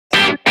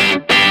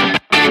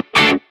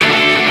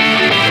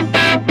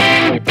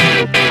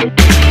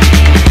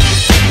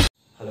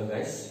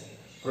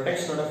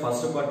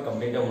Part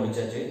கம்ப்ளீட்டா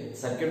முடிச்சாச்சு.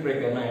 Circuit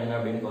பிரேக்கர்னா என்ன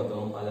அப்படின்னு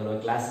பார்த்தோம். அதோட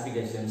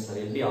கிளாசிஃபிகேஷன்ஸ்,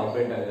 அது எப்படி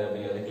ஆப்ரேட் ஆகுது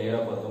அப்படிங்கறத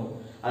கிளியரா பார்த்தோம்.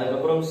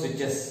 அதுக்கப்புறம்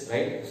ஸ்விட்சஸ்,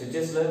 ரைட்?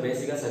 ஸ்விட்சஸ்ல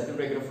பேசிக்கா சர்க்யூட்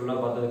பிரேக்கர் ஃபுல்லா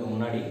பார்த்ததுக்கு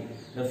முன்னாடி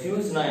இந்த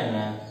ஃபியூஸ்னா என்ன,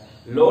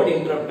 லோட்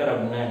இன்டரப்டர்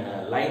அப்படின்னா என்ன,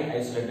 லைன்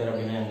ஐசோலேட்டர்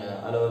அப்படின்னா என்ன,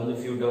 அதுல வந்து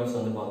ஃபியூ டேர்ம்ஸ்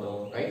வந்து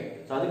பார்த்தோம், ரைட்?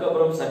 ஸோ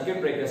அதுக்கப்புறம்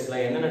சர்க்யூட் பிரேக்கர்ஸ்ல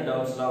என்னென்ன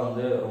டேர்ம்ஸ்லாம்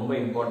வந்து ரொம்ப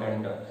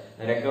important,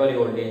 recovery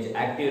voltage,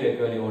 active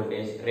recovery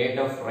voltage, rate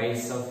of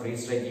rice of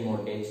restriking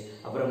voltage,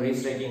 அப்புறம்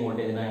ரீஸ்ட்ரைக்கிங்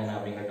வோல்டேஜ்னா என்ன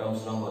அப்படிங்கிற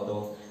டேர்ம்ஸ்லாம்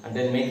பார்த்தோம். And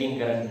then making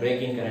current,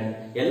 braking current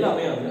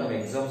எல்லாமே வந்து நம்ம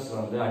எக்ஸாம்ஸ்ல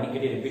வந்து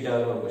அடிக்கடி ரிப்பீட்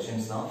ஆகிற ஒரு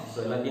கொஸ்டின்ஸ் தான். ஸோ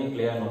எல்லாத்தையும்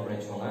கிளியரா நோட் பண்ணி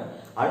வச்சுக்கோங்க.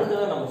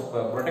 அடுத்ததான்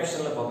நம்ம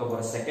ப்ரொடெக்ஷன்ல பார்க்க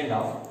போற செகண்ட்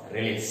ஆஃப்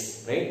ரிலேஸ்,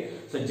 ரைட்?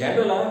 ஸோ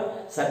ஜெனரலா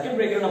சர்க்யூட்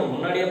பிரேக்கர் நம்ம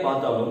முன்னாடியே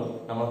பார்த்தாலும்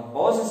நம்ம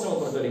பவர் சிஸ்டம்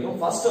பொறுத்த வரைக்கும்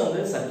ஃபர்ஸ்ட் வந்து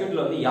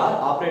சர்க்யூட்ல வந்து யார்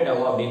ஆப்ரேட்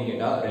ஆகும் அப்படின்னு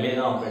கேட்டா ரிலே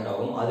தான் ஆப்ரேட்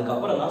ஆகும்.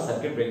 அதுக்கப்புறம் தான்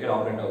சர்க்யூட் பிரேக்கர்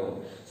ஆப்ரேட் ஆகும்.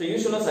 ஸோ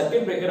யூஸ்வலா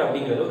சர்க்யூட் பிரேக்கர்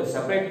அப்படிங்கிறது ஒரு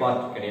செப்பரேட்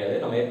பார்ட் கிடையாது.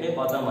 நம்ம ஏற்கனவே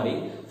பார்த்த மாதிரி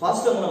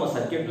ஃபர்ஸ்ட் வந்து நம்ம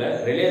சர்க்யூட்ல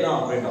ரிலே தான்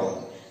ஆப்ரேட் ஆகும்.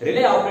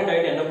 ரிலே ஆப்ரேட்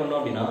ஆகிட்டு என்ன பண்ணோம்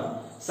அப்படின்னா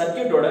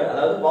சர்க்யூட்டோட,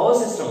 அதாவது பவர்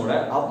சிஸ்டமோட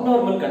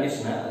அப்நார்மல்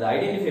கண்டிஷனை அதை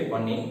ஐடென்டிஃபை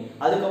பண்ணி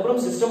அதுக்கப்புறம்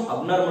சிஸ்டம்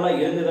அப்நார்மலா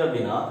இருந்தது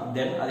அப்படின்னா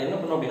தென் அது என்ன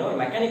பண்ணும் அப்படின்னா ஒரு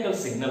மெக்கானிக்கல்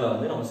சிக்னலை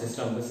வந்து நம்ம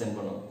சிஸ்டமுக்கு சென்ட்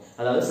பண்ணும்,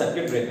 அதாவது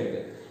சர்க்யூட்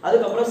பிரேக்கருக்கு.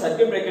 அதுக்கப்புறம்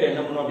சர்க்யூட் பிரேக்கர்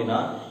என்ன பண்ணும் அப்படின்னா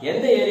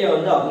எந்த ஏரியா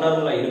வந்து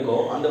அப்நார்மலா இருக்கோ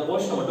அந்த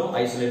போர்ஷனை மட்டும்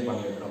ஐசோலேட்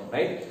பண்ணி விட்டுரும்,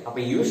 ரைட்? அப்ப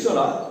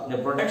யூசுவலா இந்த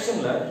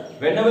ப்ரொடெக்ஷன்ல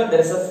whenever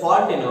there is a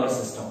fault in our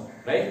system,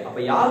 right? அப்ப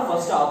யார்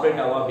ஃபர்ஸ்ட்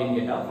ஆப்ரேட் ஆகும் அப்படின்னு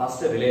கேட்டா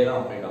ஃபர்ஸ்ட் ரிலே தான்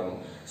ஆப்ரேட் ஆகும்.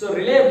 சோ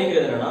ரிலே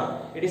அப்படிங்கிறது என்னன்னா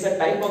it is a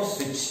type of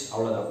switch,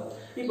 அவ்வளவுதான்.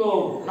 இப்போ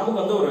நமக்கு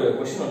வந்து ஒரு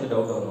क्वेश्चन வந்து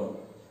டவுட் வரும்.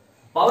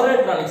 பவர்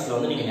எலக்ட்ரானிக்ஸ்ல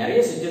வந்து நீங்க நிறைய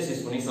ஸ்விட்சஸ்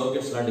யூஸ் பண்ணி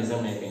சர்க்யூட்ஸ்லாம் டிசைன்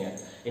பண்ணிருப்பீங்க.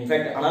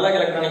 இன்ஃபேக்ட் அனலாக்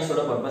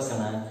எலக்ட்ரானிக்ஸோட பர்பஸ்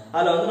என்ன,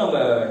 அதுல வந்து நம்ம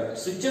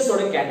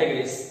ஸ்விட்சஸோட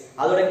கேட்டகரிஸ்,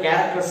 அதோட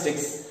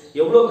கேரக்டரிஸ்டிக்ஸ்,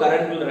 எவ்வளவு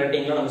கரண்ட்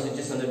ரேட்டிங்ல நம்ம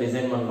ஸ்விட்சஸ் வந்து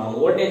டிசைன் பண்ணலாம்,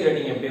 வோல்டேஜ்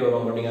ரேட்டிங் எப்படி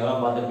வரும்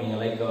அப்படிங்கறதெல்லாம் பார்த்திருப்பீங்க.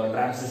 Like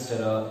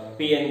transistor,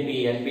 PNB,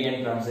 NPN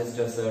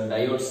transistors,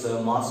 diodes,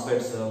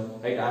 மாஸ்ஃபெட்ஸ்,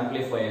 right,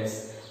 amplifiers.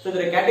 So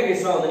இந்த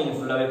கேட்டகரிஸ்லாம் வந்து நீங்க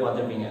ஃபுல்லாவே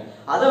பார்த்திருப்பீங்க.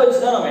 அதை வச்சு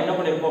தான் நம்ம என்ன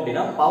பண்ணிருப்போம்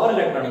அப்படின்னா பவர்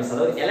எலக்ட்ரானிக்ஸ்,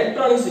 அதாவது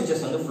எலக்ட்ரானிக்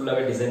ஸ்விட்சஸ் வந்து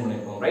ஃபுல்லாவே டிசைன்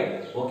பண்ணிருப்போம், right?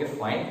 Okay,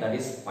 fine, that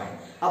is fine.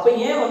 அப்ப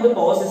ஏன் வந்து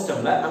பவர்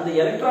சிஸ்டம்ல அந்த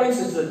எலக்ட்ரானிக்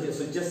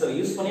ஸ்விட்சஸ்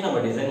யூஸ் பண்ணி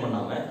நம்ம டிசைன்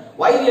பண்ணாம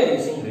why we are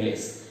using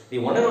relays? The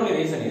one and only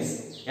reason is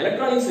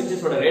electronic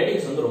ஸ்விட்சஸோட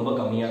ratings வந்து ரொம்ப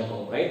கம்மியா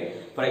இருக்கும், ரைட்?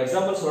 ஃபார்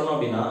எக்ஸாம்பிள் சொல்லணும்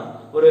அப்படின்னா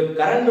ஒரு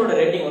கரண்டோட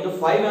ரேட்டிங் வந்து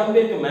 5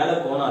 ஆம்பியருக்கு மேல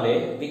போனாலே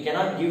we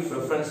cannot give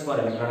preference for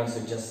electronic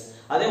switches.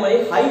 அதே மாதிரி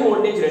ஹை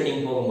வோல்டேஜ்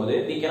ரேட்டிங் போகும்போது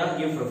we cannot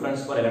give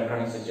preference for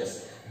electronic switches.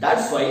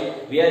 That's why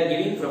we are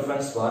giving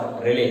preference for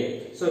relay.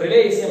 So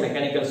relay is a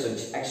mechanical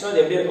switch. Actually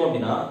இது எப்படி இருக்கும்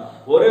அப்படின்னா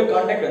ஒரு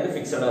contact வந்து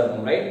ஃபிக்ஸடா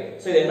இருக்கும், ரைட்?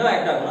 சோ இது என்ன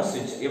ஆக்ட் ஆகும்னா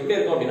ஸ்விட்ச் எப்படி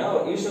இருக்கும் அப்படின்னா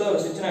யூசுவலா ஒரு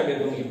ஸ்விட்ச்னா எப்படி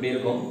இருக்கும், இப்படி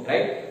இருக்கும்,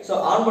 ரைட்? சோ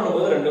ஆன்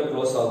பண்ணும்போது ரெண்டும்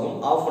க்ளோஸ் ஆகும்,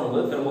 ஆஃப்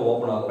பண்ணும்போது திரும்ப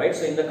ஓபன் ஆகும், ரைட்?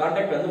 சோ இந்த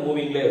கான்டாக்ட் வந்து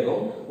மூவிங்ல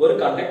இருக்கும், ஒரு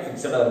கான்டாக்ட்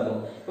ஃபிக்ஸடா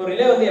இருக்கும். இப்போ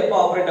ரிலே வந்து எப்ப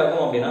ஆபரேட்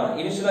ஆகும் அப்படின்னா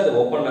இனிஷியலா இது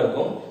ஓபன்ல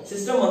இருக்கும்,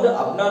 சிஸ்டம் வந்து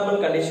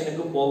அப்நார்மல்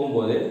கண்டிஷனுக்கு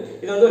போகும்போது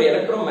இது வந்து ஒரு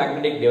எலக்ட்ரோ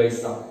மேக்னெட்டிக்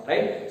டிவைஸ் தான்,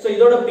 ரைட்? சோ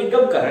இதோட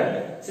பிக்கப் கரண்ட்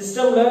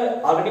சிஸ்டம்ல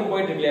ஆல்ரெடி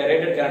போயிட்டு இருக்கு,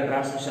 ரேட்டட் கரண்ட்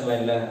டிரான்ஸ்மிஷன்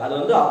லைன்ல அது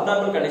வந்து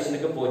அப்நார்மல்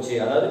கண்டிஷனுக்கு போச்சு,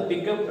 அதாவது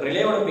பிக்கப்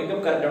ரிலேயோட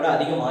பிக்கப் கரண்டோட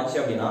அதிகமாச்சு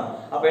அப்படின்னா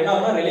அப்ப என்ன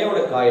ஆகும்னா ரிலேயோட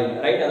காயில்,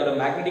 ரைட், அதோட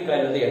மேக்னெட்டிக்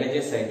காயில் வந்து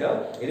எனர்ஜைஸ் ஆயிட்டு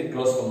இது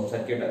க்ளோஸ் பண்ணும்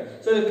சர்க்யூட்.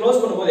 சோ இது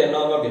க்ளோஸ் பண்ணும்போது என்ன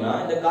ஆகும் அப்படின்னா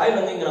இந்த காயில்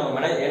வந்து இங்க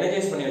நம்ம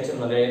எனர்ஜைஸ் பண்ணி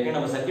வச்சிருந்தோம், ஏற்கனவே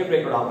நம்ம சர்க்யூட்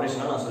பிரேக்கரோட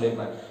ஆபரேஷனா நான்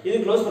சொல்லிருப்பேன். இது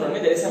க்ளோஸ் பண்ண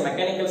உடனே there is a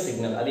mechanical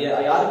signal. அது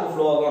யாருக்கு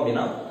ஃப்ளோ ஆகும்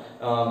அப்படின்னா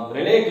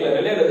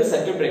ரிலே வந்து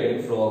சர்க்யூட்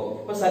பிரேக்கருக்கு ஃப்ளோ ஆகும்.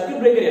 இப்போ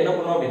சர்க்யூட் பிரேக்கர் என்ன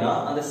பண்ணும் அப்படின்னா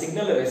அந்த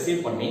சிக்னலை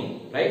ரிசீவ் பண்ணி,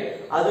 ரைட்,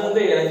 அது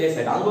வந்து எனர்ஜைஸ்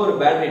ஆயிடும். அங்க ஒரு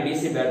பேட்டரி,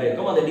 டிசி பேட்டரி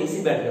இருக்கும், அந்த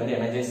டிசி பேட்டரி வந்து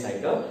எனர்ஜைஸ்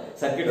ஆயிட்டு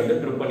சர்க்யூட் வந்து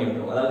ட்ரிப் பண்ணி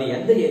விட்டுரும். அதாவது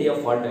எந்த ஏரியா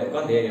ஃபால்ட்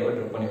இருக்கோ அந்த ஏரியாவை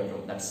ட்ரிப் பண்ணி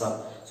விட்டுரும். That's all.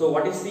 So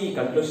what is the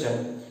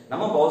conclusion?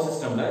 நம்ம பவர்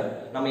சிஸ்டம்ல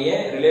நம்ம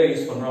ஏன் ரிலே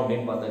யூஸ் பண்றோம்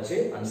அப்படின்னு பார்த்தாச்சு.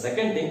 அண்ட்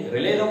செகண்ட் திங்,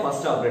 ரிலே தான்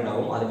ஃபர்ஸ்ட் ஆபரேட்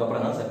ஆகும்,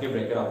 அதுக்கப்புறம் தான் சர்க்யூட்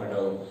பிரேக்கர் ஆபரேட்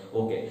ஆகும்.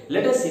 Okay,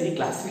 let us see the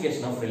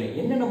classification of relay.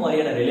 என்னென்ன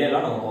மாதிரியான ரிலே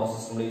எல்லாம் நம்ம பவர்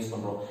சிஸ்டம்ல யூஸ்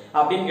பண்றோம்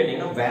அப்படின்னு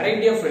கேட்டீங்கன்னா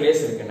வெரைட்டி ஆஃப்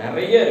ரிலேஸ் இருக்கு,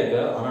 நிறைய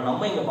இருக்கு. ஆனா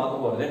நம்ம இங்க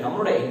பார்க்க போறது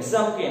நம்மளோட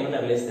எக்ஸாம்க்கு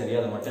என்னென்ன ரிலேஸ்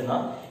தெரியாது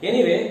மட்டும்தான்.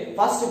 Anyway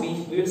first we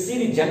will see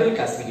the general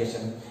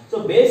classification. So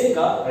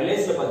பேசிக்கா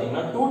ரிலேஸ்ல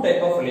பாத்தீங்கன்னா 2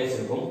 டைப் ஆஃப் ரிலேஸ்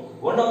இருக்கும்.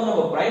 ஒன்னு வந்து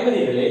நம்ம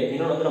பிரைமரி ரிலே,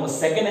 இன்னொன்னு வந்து நம்ம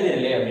செகண்டரி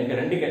ரிலே அப்படின்ற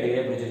ரெண்டு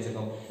கேட்டகரியா பிரிச்சு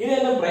வச்சிருக்கோம். இது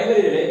என்ன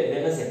பிரைமரி ரிலே, இது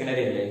என்ன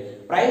செகண்டரி ரிலே?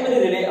 பிரைமரி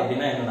ரிலே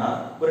அப்படின்னா என்னன்னா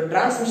ஒரு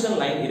டிரான்ஸ்மிஷன்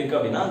லைன் இருக்கு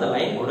அப்படின்னா அந்த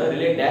லைன் கூட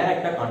ரிலே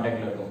டைரக்ட்டா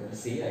கான்டாக்ட்ல இருக்கும்.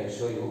 See, I will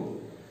show you.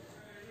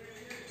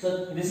 So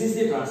this is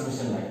the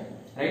transmission line,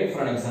 right?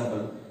 For an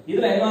example,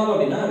 இதுல என்ன ஆகும்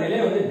அப்படின்னா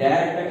ரிலே வந்து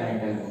டைரக்ட்டா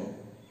கனெக்ட் ஆகும்.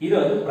 இது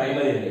வந்து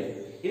பிரைமரி ரிலே.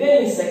 இதே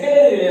நீங்க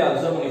செகண்டரி ரிலே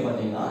அப்சர்வ் பண்ணி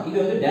பாத்தீங்கன்னா இது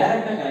வந்து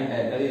டைரக்ட்டா கனெக்ட்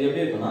ஆயிருக்கு. இது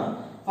எப்படி இருக்குன்னா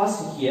first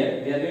here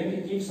we are going to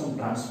keep some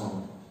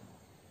transformer.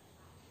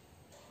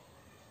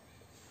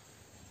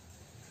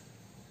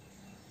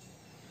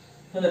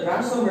 So the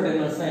transformer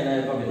terminals என்ன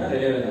இருக்கும் அப்படின்னா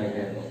ரிலேல கனெக்ட்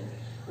ஆயிருக்கும்.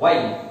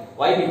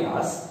 Why?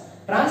 Because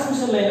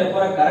transmission லைன்ல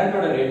போற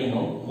கரண்டோட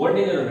ரேட்டிங்கும்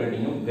வோல்டேஜோட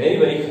ரேட்டிங்கும் very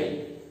very high.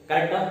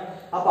 கரெக்ட்டா?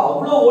 அப்ப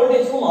அவ்ளோ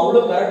வோல்டேஜ்க்கும் அவ்ளோ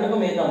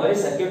கரண்ட்டுக்கும் ஏத்த மாதிரி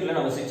சர்க்யூட்ல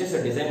நம்ம ஸ்விட்சஸ்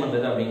டிசைன்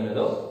பண்றது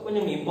அப்படிங்கிறது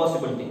கொஞ்சம்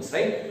இம்பாசிபிள் திங்ஸ்,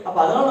 ரைட்? அப்ப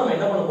அதனால நம்ம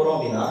என்ன பண்ண போறோம்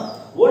அப்படின்னா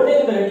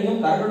வோல்டேஜ்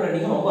ரேட்டிங்கும் கரண்ட்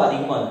ரேட்டிங்கும் ரொம்ப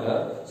அதிகமா இருக்கு.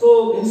 So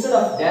instead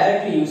of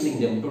directly using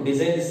them to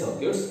design the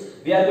circuits,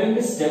 we are going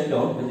to step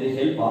down with the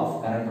help of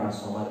current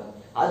transformer.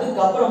 அதுக்கு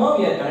அப்புறமா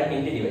we are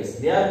connecting the device.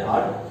 They are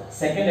called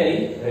secondary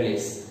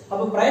relays.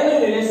 அப்ப primary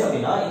ரிலேஸ்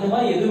அப்படினா இந்த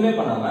மாதிரி எதுவுமே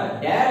பண்ணாம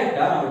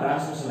டைரக்ட்டா நம்ம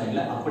டிரான்ஸ்மிஷன்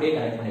லைன்ல அப்படியே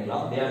கனெக்ட்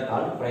பண்ணிக்கலாம். they are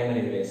called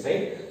primary relays,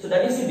 right? So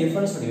that is the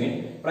difference between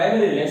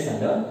primary relays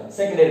and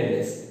secondary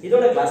relays.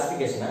 இதோட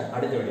கிளாசிஃபிகேஷனை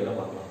அடுத்த வீடியோல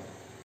பார்க்கலாம்.